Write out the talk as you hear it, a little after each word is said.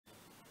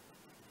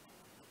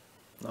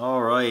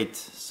All right,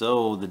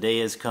 so the day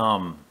has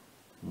come.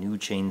 New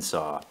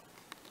chainsaw.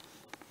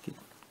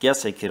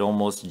 Guess I could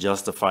almost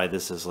justify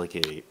this as like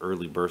a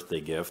early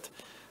birthday gift.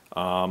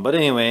 But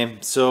anyway,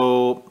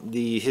 so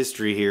the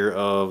history here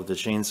of the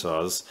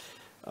chainsaws.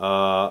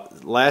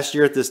 Last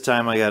year at this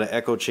time I got an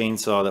Echo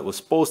chainsaw that was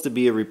supposed to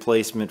be a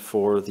replacement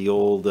for the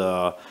old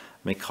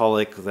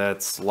McCulloch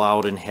that's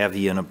loud and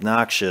heavy and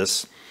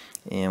obnoxious.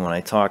 And when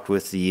I talked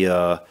with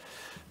the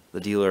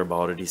dealer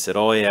about it, he said,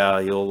 "Oh yeah,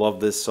 you'll love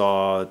this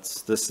saw.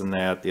 It's this and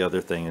that, the other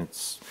thing.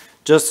 It's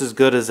just as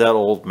good as that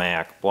old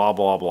Mac, blah,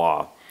 blah,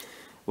 blah."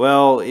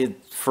 Well,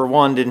 it, for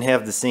one, didn't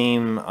have the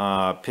same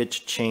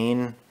pitch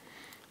chain.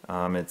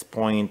 It's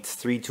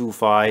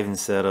 .325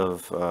 instead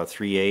of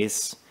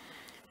 3/8,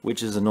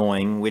 which is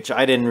annoying, which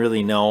I didn't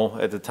really know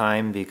at the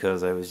time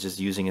because I was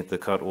just using it to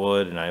cut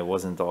wood and I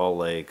wasn't all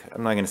like,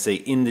 I'm not going to say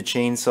into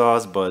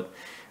chainsaws, but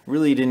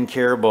really didn't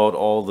care about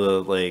all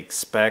the like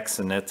specs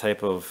and that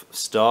type of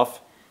stuff.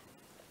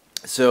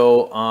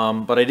 So,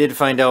 but I did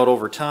find out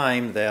over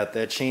time that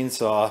that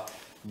chainsaw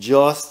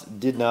just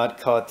did not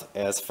cut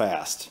as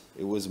fast.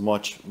 It was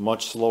much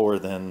slower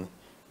than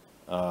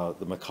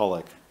the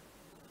McCulloch.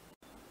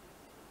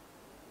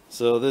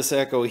 So this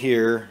Echo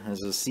here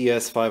is a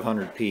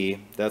CS500P.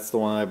 That's the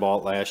one I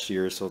bought last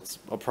year, so it's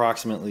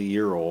approximately a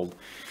year old.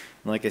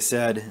 And like I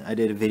said, I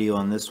did a video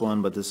on this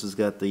one, but this has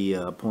got the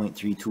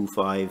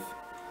 .325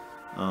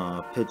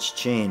 pitch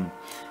chain.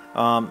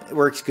 It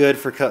works good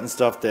for cutting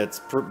stuff that's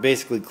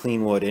basically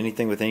clean wood.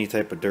 Anything with any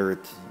type of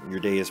dirt,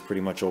 your day is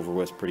pretty much over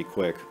with pretty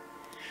quick.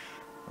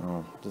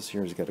 Oh, this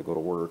here's got to go to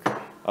work.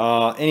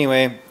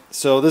 Anyway,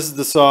 so this is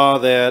the saw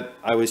that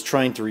I was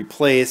trying to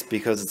replace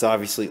because it's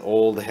obviously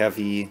old,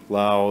 heavy,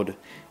 loud,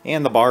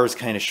 and the bar is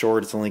kind of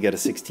short. It's only got a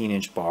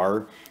 16-inch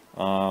bar.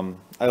 I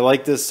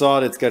like this saw.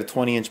 It's got a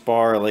 20-inch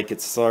bar. I like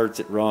it starts,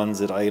 it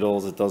runs, it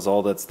idles, it does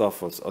all that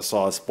stuff a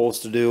saw is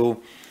supposed to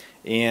do,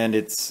 and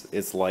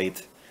it's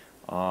light.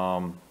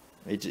 And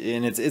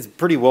it's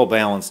pretty well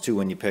balanced too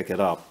when you pick it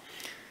up.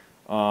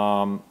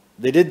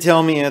 They did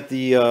tell me at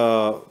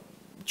the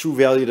True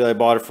Value that I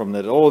bought it from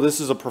that, oh, this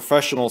is a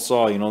professional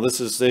saw. You know, this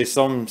is,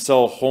 some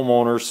sell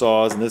homeowner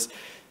saws, and this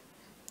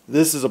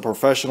is a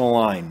professional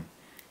line.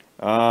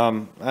 I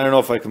don't know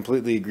if I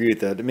completely agree with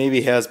that. It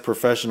maybe has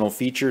professional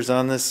features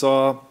on this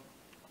saw.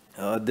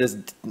 This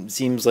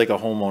seems like a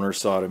homeowner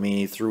saw to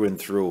me through and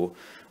through.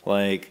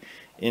 Like,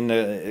 in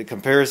the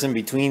comparison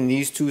between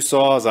these two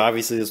saws,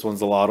 obviously this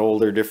one's a lot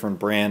older, different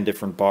brand,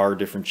 different bar,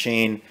 different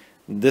chain.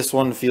 This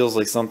one feels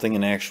like something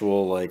an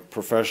actual like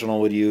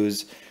professional would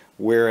use,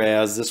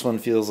 whereas this one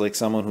feels like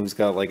someone who's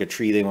got like a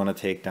tree they want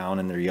to take down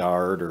in their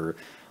yard or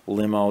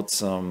limb out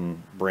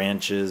some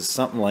branches,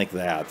 something like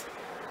that.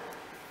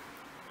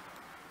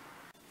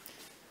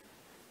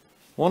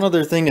 One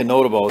other thing to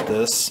note about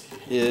this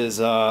is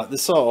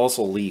this saw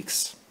also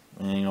leaks.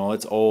 And, you know,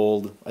 it's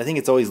old. I think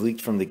it's always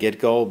leaked from the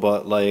get-go,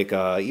 but like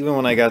even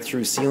when I got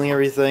through sealing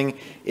everything,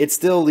 it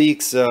still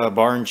leaks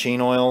bar and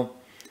chain oil.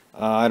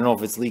 I don't know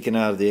if it's leaking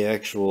out of the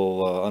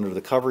actual under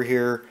the cover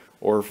here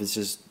or if it's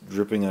just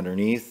dripping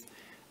underneath.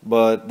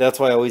 But that's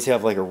why I always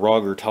have like a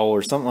rug or towel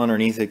or something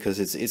underneath it, because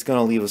it's going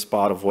to leave a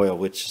spot of oil,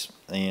 which,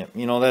 you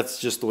know, that's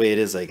just the way it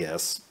is, I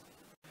guess.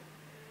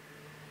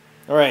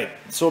 Alright,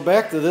 so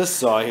back to this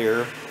saw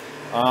here.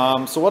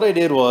 So what I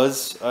did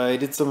was, I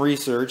did some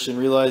research and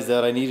realized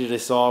that I needed a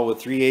saw with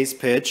 3/8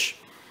 pitch.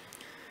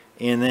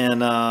 And then,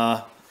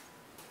 to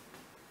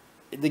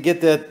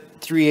get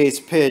that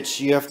 3/8 pitch,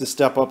 you have to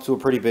step up to a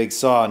pretty big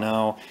saw.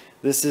 Now,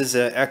 this is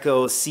an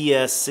Echo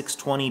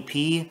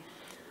CS620P.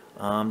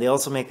 They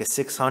also make a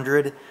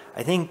 600.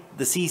 I think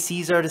the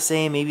CCs are the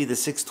same. Maybe the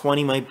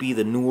 620 might be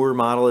the newer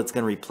model. It's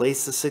going to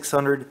replace the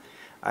 600.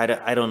 I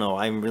don't know.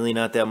 I'm really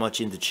not that much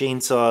into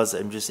chainsaws.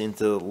 I'm just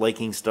into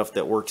liking stuff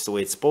that works the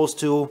way it's supposed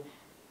to.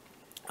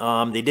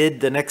 They did,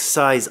 the next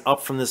size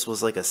up from this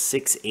was like a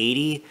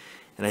 680,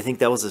 and I think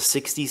that was a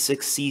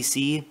 66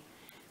 cc.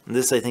 And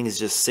this I think is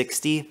just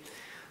 60.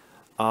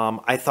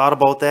 I thought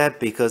about that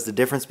because the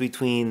difference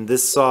between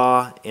this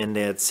saw and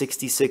that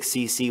 66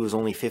 cc was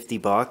only 50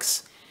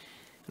 bucks.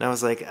 And I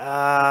was like,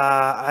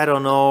 I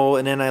don't know.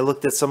 And then I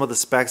looked at some of the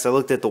specs. I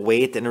looked at the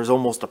weight, and there's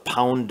almost a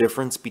pound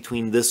difference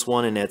between this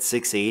one and that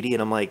 680.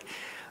 And I'm like,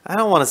 I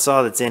don't want a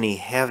saw that's any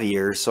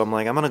heavier. So I'm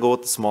like, I'm going to go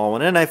with the small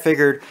one. And I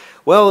figured,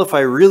 well, if I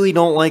really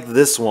don't like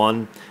this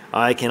one,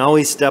 I can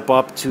always step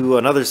up to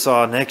another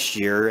saw next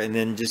year and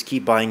then just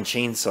keep buying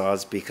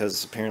chainsaws,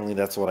 because apparently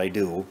that's what I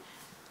do.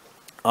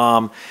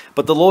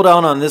 But the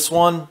lowdown on this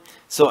one,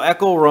 so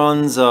Echo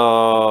runs,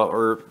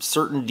 or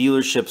certain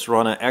dealerships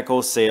run an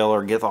Echo sale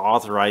or get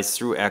authorized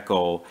through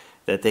Echo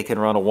that they can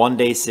run a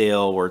one-day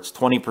sale where it's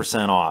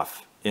 20%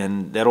 off.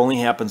 And that only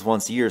happens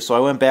once a year. So I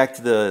went back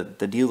to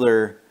the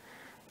dealer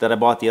that I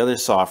bought the other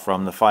saw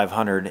from, the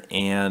 500,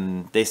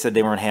 and they said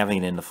they weren't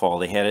having it in the fall.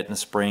 They had it in the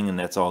spring, and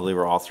that's all they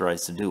were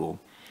authorized to do.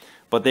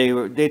 But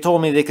they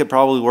told me they could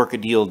probably work a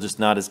deal, just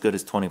not as good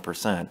as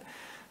 20%.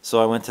 So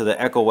I went to the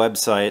Echo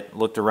website,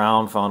 looked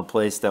around, found a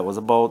place that was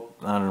about,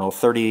 I don't know,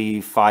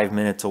 35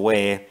 minutes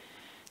away.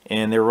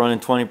 and they were running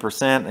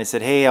 20%. I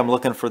said, hey, I'm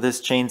looking for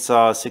this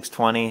chainsaw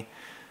 620,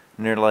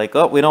 and they're like,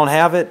 oh, we don't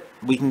have it.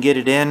 We can get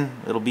it in.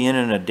 It'll be in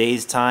a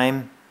day's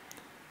time.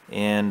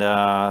 And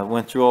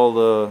went through all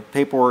the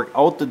paperwork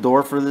out the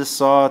door for this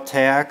saw,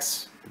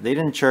 tax. They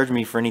didn't charge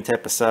me for any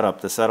type of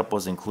setup. The setup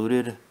was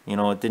included. You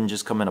know, it didn't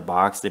just come in a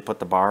box. They put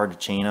the bar, the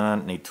chain on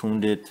it, and they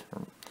tuned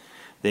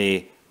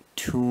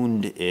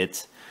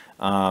it.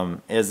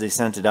 As they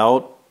sent it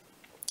out.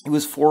 It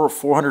was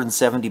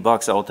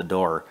 $470 out the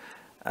door.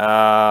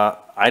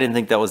 I didn't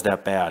think that was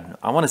that bad.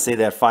 I want to say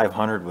that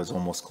 500 was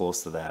almost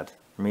close to that.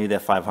 Maybe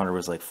that 500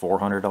 was like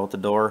 400 out the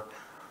door.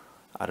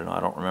 I don't know. I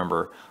don't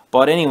remember.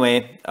 But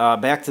anyway,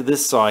 back to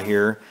this saw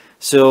here.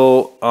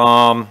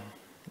 So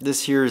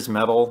this here is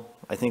metal.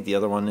 I think the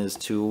other one is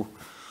too.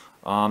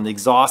 The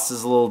exhaust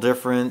is a little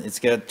different. It's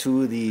got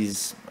two of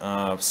these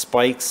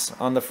spikes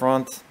on the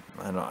front.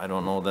 I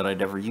don't know that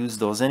I'd ever use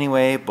those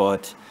anyway,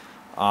 but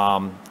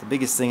the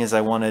biggest thing is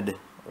I wanted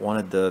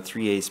the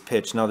 3/8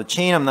 pitch. Now the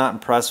chain I'm not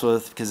impressed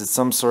with because it's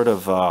some sort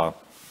of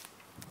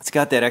it's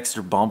got that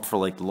extra bump for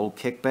like low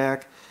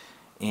kickback,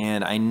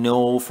 and I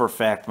know for a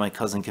fact my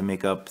cousin can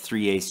make up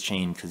 3/8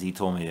 chain because he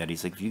told me that.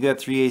 He's like, if you got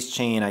 3/8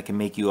 chain, I can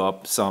make you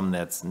up some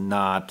that's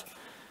not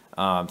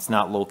it's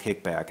not low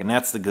kickback, and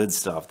that's the good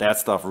stuff. That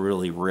stuff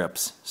really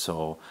rips,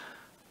 so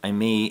I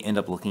may end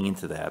up looking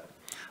into that.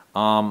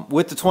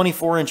 With the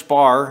 24-inch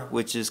bar,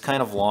 which is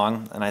kind of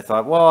long, and I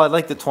thought, well, I'd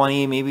like the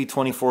 20, maybe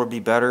 24 would be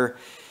better.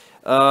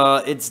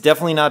 It's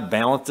definitely not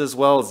balanced as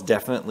well. It's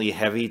definitely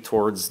heavy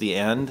towards the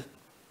end.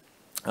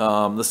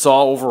 The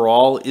saw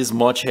overall is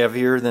much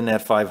heavier than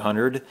that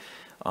 500.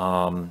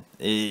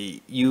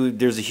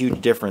 There's a huge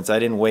difference. I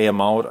didn't weigh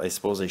them out. I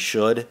suppose I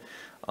should.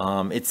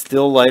 It's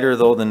still lighter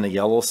though than the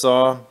yellow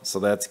saw, so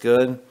that's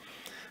good.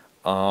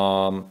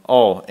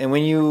 Oh, and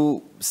when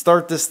you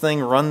start this thing,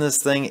 run this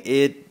thing,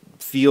 it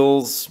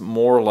feels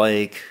more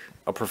like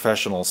a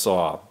professional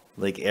saw.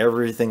 Like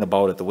everything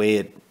about it, the way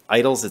it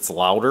idles, it's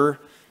louder,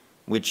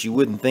 which you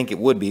wouldn't think it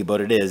would be,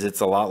 but it is. It's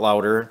a lot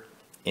louder,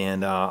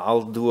 and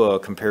I'll do a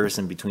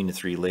comparison between the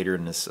three later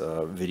in this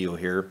video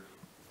here.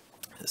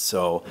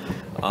 So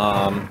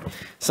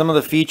some of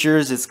the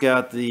features, it's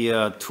got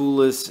the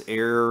toolless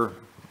air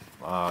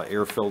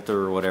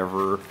filter or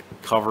whatever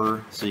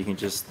cover, so you can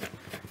just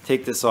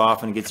take this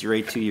off and it gets you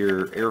right to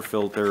your air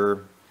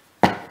filter,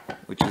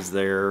 which is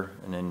there,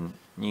 and then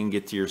you can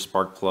get to your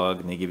spark plug,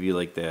 and they give you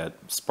like that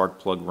spark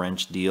plug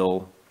wrench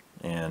deal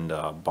and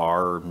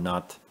bar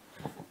nut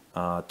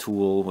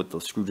tool with the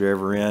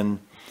screwdriver in.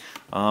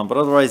 But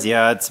otherwise,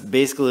 yeah, it's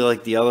basically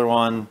like the other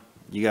one.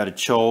 You got a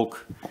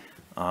choke,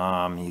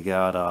 you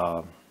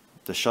got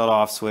the shut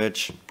off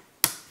switch,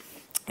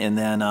 and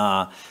then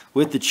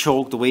with the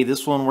choke, the way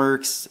this one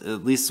works,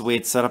 at least the way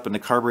it's set up in the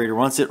carburetor,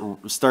 once it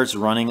starts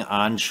running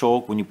on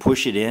choke, when you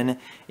push it in,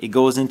 it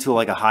goes into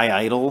like a high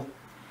idle,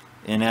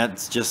 and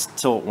that's just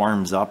till it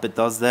warms up. It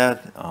does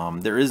that.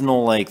 There is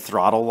no like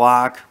throttle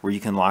lock where you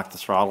can lock the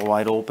throttle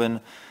wide open.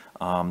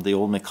 The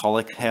old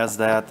McCulloch has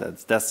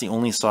that. That's the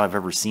only saw I've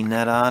ever seen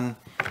that on.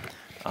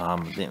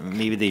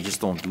 Maybe they just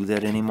don't do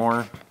that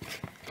anymore.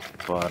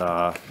 But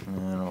I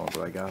don't know what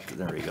I got.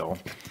 There we go.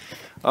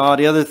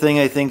 The other thing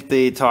I think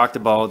they talked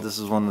about, this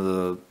is one of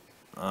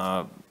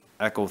the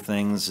Echo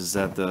things, is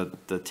that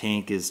the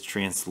tank is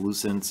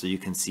translucent, so you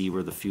can see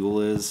where the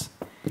fuel is.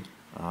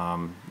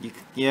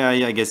 Yeah,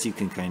 I guess you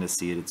can kind of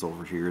see it. It's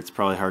over here. It's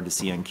probably hard to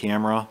see on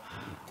camera.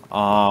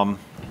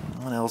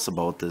 What else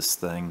about this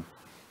thing?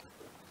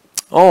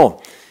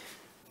 Oh,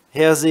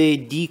 it has a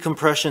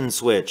decompression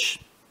switch.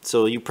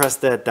 So you press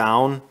that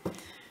down,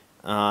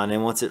 and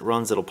then once it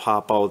runs, it'll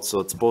pop out. So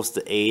it's supposed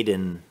to aid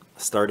in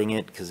starting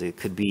it, because it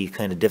could be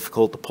kind of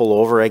difficult to pull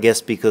over, I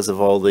guess, because of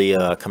all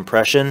the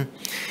compression.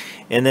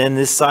 And then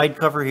this side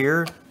cover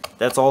here,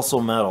 that's also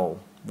metal,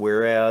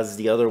 whereas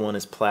the other one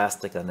is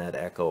plastic on that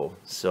Echo.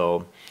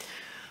 So,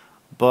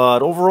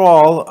 but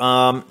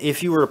overall,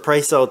 if you were to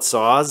price out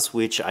saws,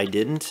 which I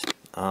didn't,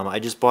 I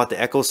just bought the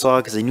Echo saw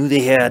because I knew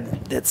they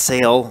had that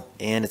sale,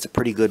 and it's a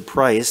pretty good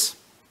price.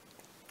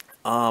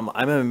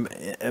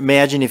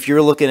 Imagine if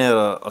you're looking at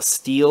a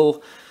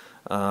steel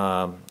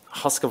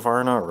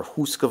Husqvarna or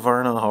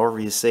Husqvarna, however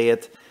you say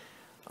it,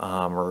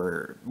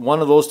 or one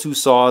of those two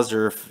saws,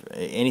 or if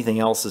anything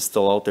else is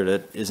still out there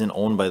that isn't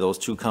owned by those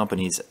two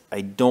companies,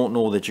 I don't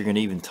know that you're going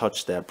to even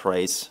touch that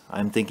price.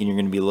 I'm thinking you're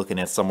going to be looking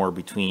at somewhere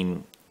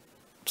between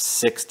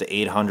 $600 to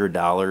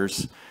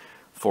 $800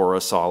 for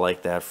a saw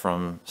like that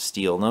from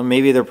Steel. Now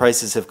maybe their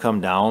prices have come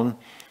down,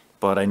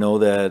 but I know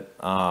that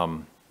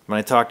when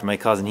I talked to my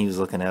cousin, he was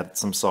looking at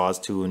some saws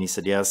too, and he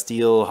said, yeah,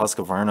 Steel,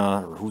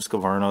 Husqvarna, or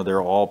Husqvarna,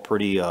 they're all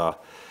pretty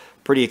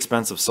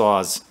expensive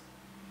saws.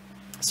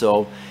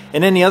 So,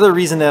 and then the other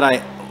reason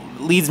that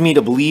leads me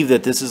to believe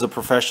that this is a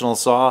professional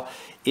saw,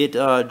 it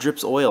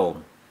drips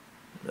oil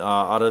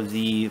out of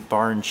the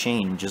bar and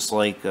chain, just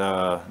like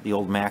the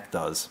old Mac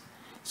does.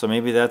 So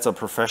maybe that's a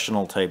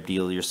professional type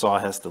deal. Your saw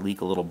has to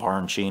leak a little bar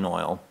and chain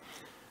oil.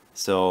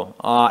 So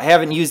I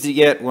haven't used it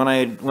yet. When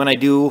I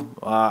do,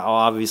 I'll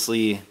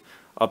obviously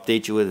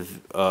update you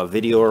with a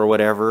video or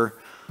whatever.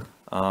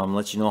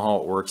 Let you know how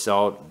it works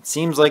out. It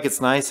seems like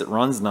it's nice. It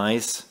runs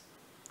nice.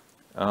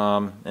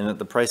 And that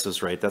the price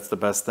was right. That's the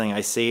best thing.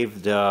 I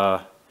saved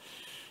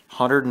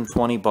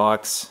 120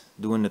 bucks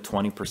doing the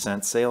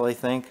 20% sale, I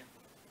think,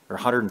 or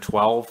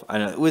 112. I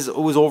know it was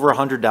over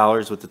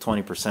 $100 with the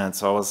 20%.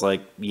 So I was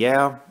like,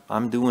 yeah,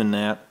 I'm doing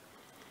that.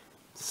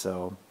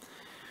 So,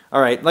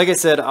 all right, like I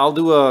said, I'll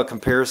do a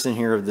comparison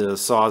here of the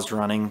saws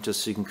running,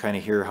 just so you can kind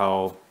of hear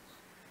how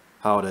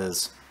it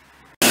is.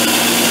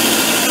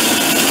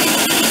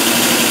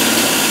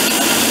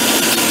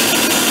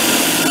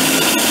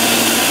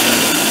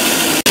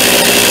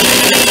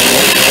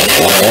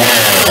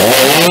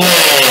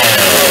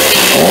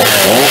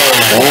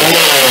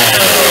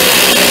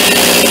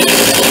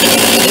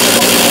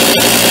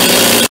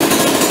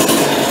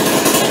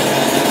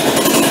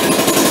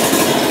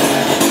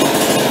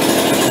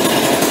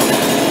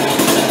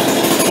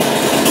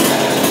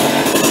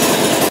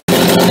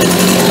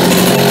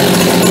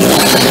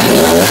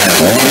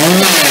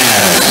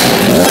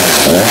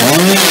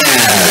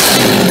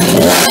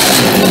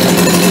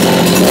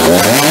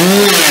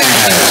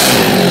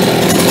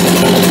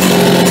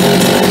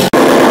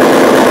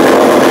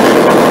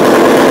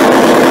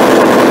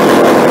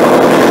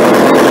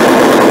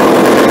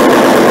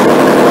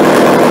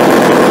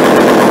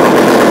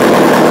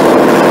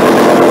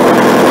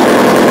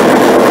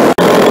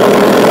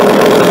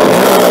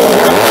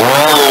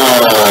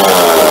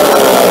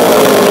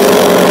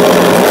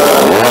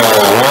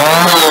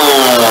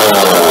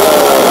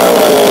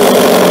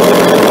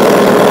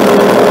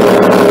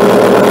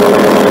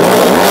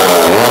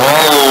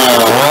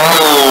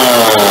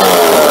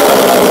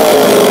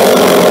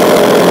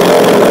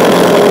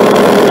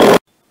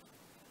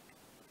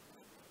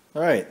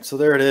 Alright, so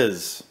there it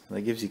is.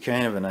 That gives you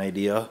kind of an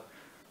idea.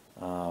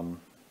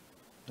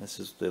 This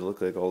is they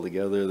look like all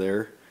together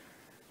there.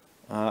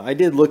 I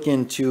did look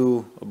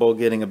into about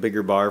getting a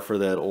bigger bar for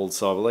that old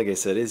saw, but like I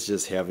said, it's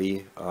just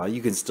heavy.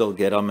 You can still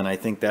get them, and I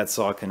think that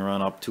saw can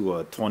run up to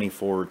a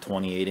 24 or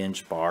 28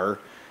 inch bar.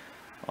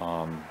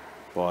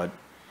 But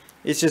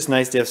it's just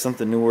nice to have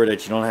something newer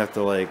that you don't have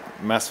to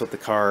like mess with the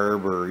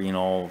carb or, you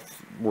know,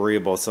 worry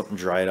about something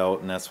dried out,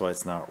 and that's why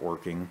it's not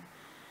working.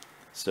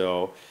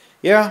 So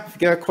yeah, if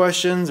you got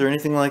questions or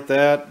anything like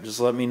that, just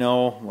let me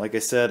know. Like I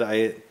said,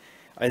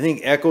 I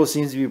think Echo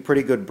seems to be a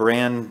pretty good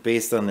brand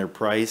based on their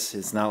price.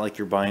 It's not like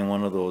you're buying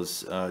one of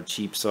those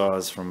cheap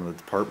saws from the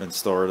department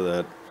store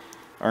that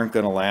aren't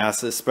going to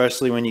last,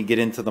 especially when you get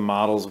into the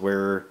models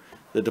where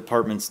the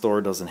department store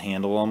doesn't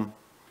handle them.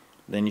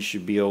 Then you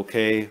should be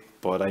okay.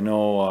 But I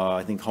know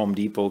I think Home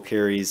Depot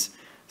carries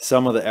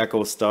some of the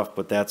Echo stuff,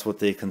 but that's what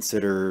they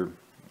consider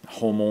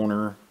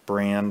homeowner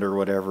brand or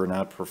whatever,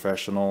 not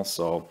professional.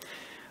 So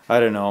I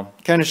don't know.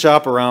 Kind of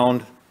shop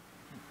around.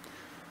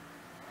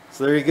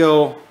 So there you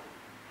go.